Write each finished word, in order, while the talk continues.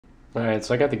Alright,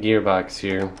 so I got the gearbox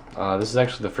here. This is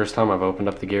actually the first time I've opened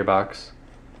up the gearbox,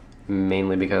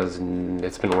 mainly because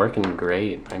it's been working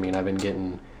great. I mean, I've been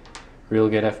getting real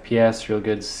good FPS, real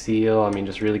good seal, I mean,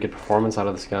 just really good performance out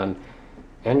of this gun,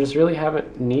 and just really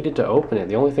haven't needed to open it.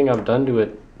 The only thing I've done to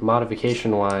it,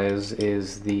 modification-wise,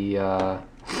 is the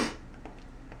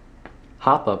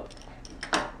hop-up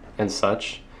and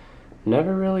such.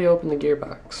 Never really opened the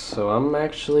gearbox, so I'm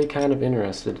actually kind of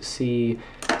interested to see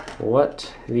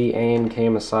what the A&K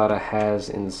Masada has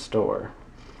in store.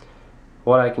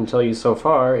 What I can tell you so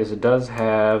far is it does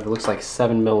have, it looks like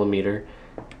 7mm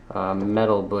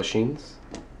metal bushings.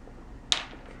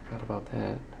 Forgot about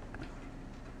that.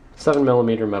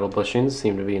 7mm metal bushings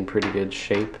seem to be in pretty good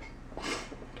shape.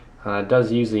 It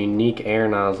does use a unique air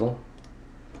nozzle.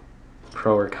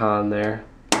 Pro or con there.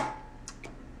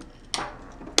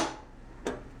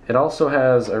 It also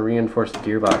has a reinforced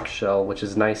gearbox shell, which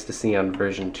is nice to see on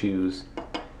version 2s,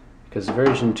 because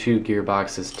version 2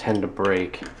 gearboxes tend to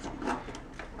break.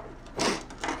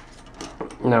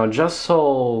 Now, just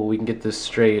so we can get this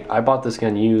straight, I bought this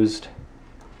gun used,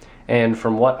 and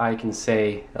from what I can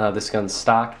say, this gun's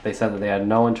stock. They said that they had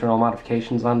no internal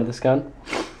modifications onto this gun,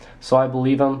 so I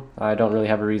believe them. I don't really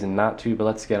have a reason not to, but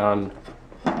let's get on,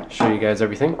 show you guys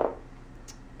everything.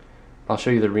 I'll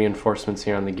show you the reinforcements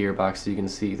here on the gearbox so you can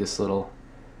see this little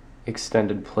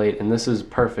extended plate, and this is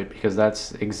perfect because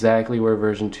that's exactly where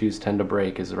version 2s tend to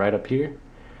break, is right up here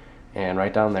and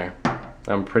right down there.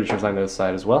 I'm pretty sure it's on the other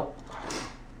side as well.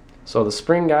 So the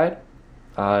spring guide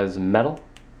is metal.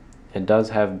 It does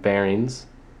have bearings.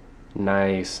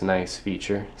 Nice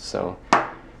feature. So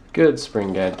good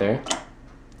spring guide there.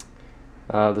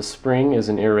 The spring is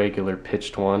an irregular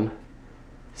pitched one.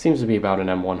 Seems to be about an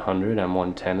M100,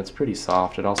 M110. It's pretty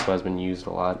soft. It also has been used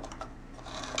a lot.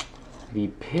 The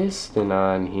piston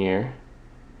on here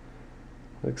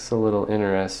looks a little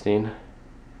interesting.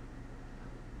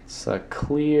 It's a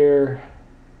clear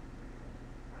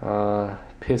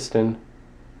piston.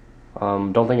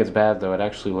 Don't think it's bad though. It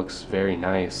actually looks very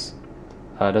nice.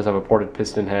 It does have a ported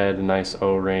piston head, a nice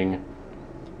O-ring.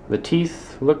 The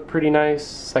teeth look pretty nice.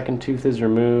 Second tooth is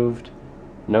removed.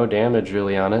 No damage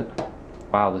really on it.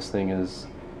 Wow, this thing is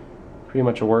pretty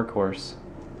much a workhorse.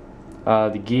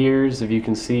 The gears, if you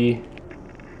can see,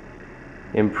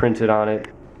 imprinted on it,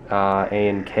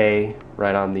 A&K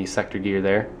right on the sector gear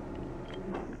there.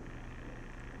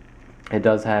 It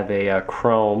does have a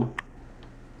chrome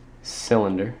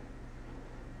cylinder.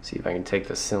 See if I can take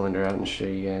the cylinder out and show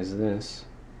you guys this.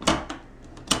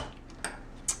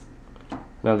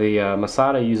 Now the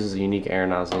Masada uses a unique air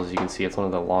nozzle. As you can see, it's one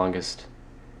of the longest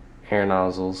air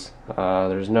nozzles.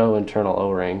 There's no internal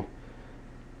O-ring.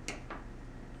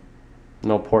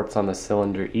 No ports on the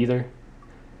cylinder either.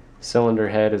 Cylinder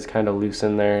head is kind of loose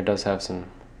in there. It does have some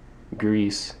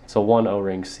grease. It's a 1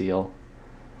 O-ring seal.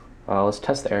 Let's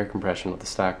test the air compression with the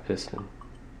stock piston.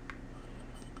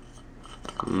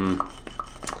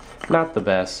 Not the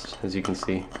best, as you can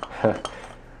see.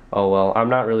 Oh well, I'm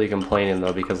not really complaining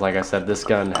though, because like I said, this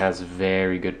gun has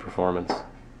very good performance.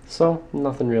 So,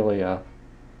 nothing really, I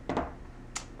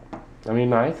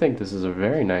mean, I think this is a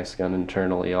very nice gun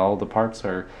internally. All the parts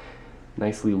are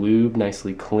nicely lubed,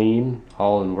 nicely clean,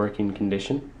 all in working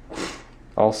condition.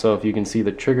 Also, if you can see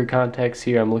the trigger contacts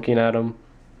here, I'm looking at them.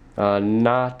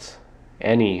 Not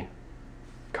any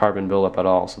carbon buildup at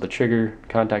all. So the trigger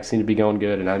contacts seem to be going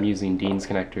good, and I'm using Dean's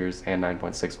connectors and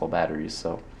 9.6 volt batteries.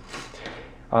 So,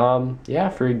 yeah,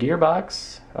 for a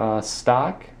gearbox,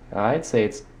 stock, I'd say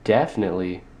it's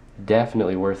definitely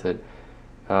worth it.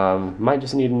 Might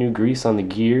just need a new grease on the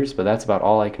gears, but that's about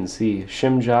all I can see.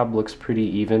 Shim job looks pretty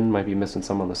even, might be missing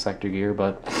some on the sector gear,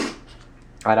 but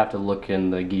I'd have to look in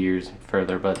the gears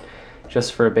further. But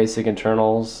just for basic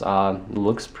internals,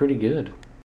 looks pretty good.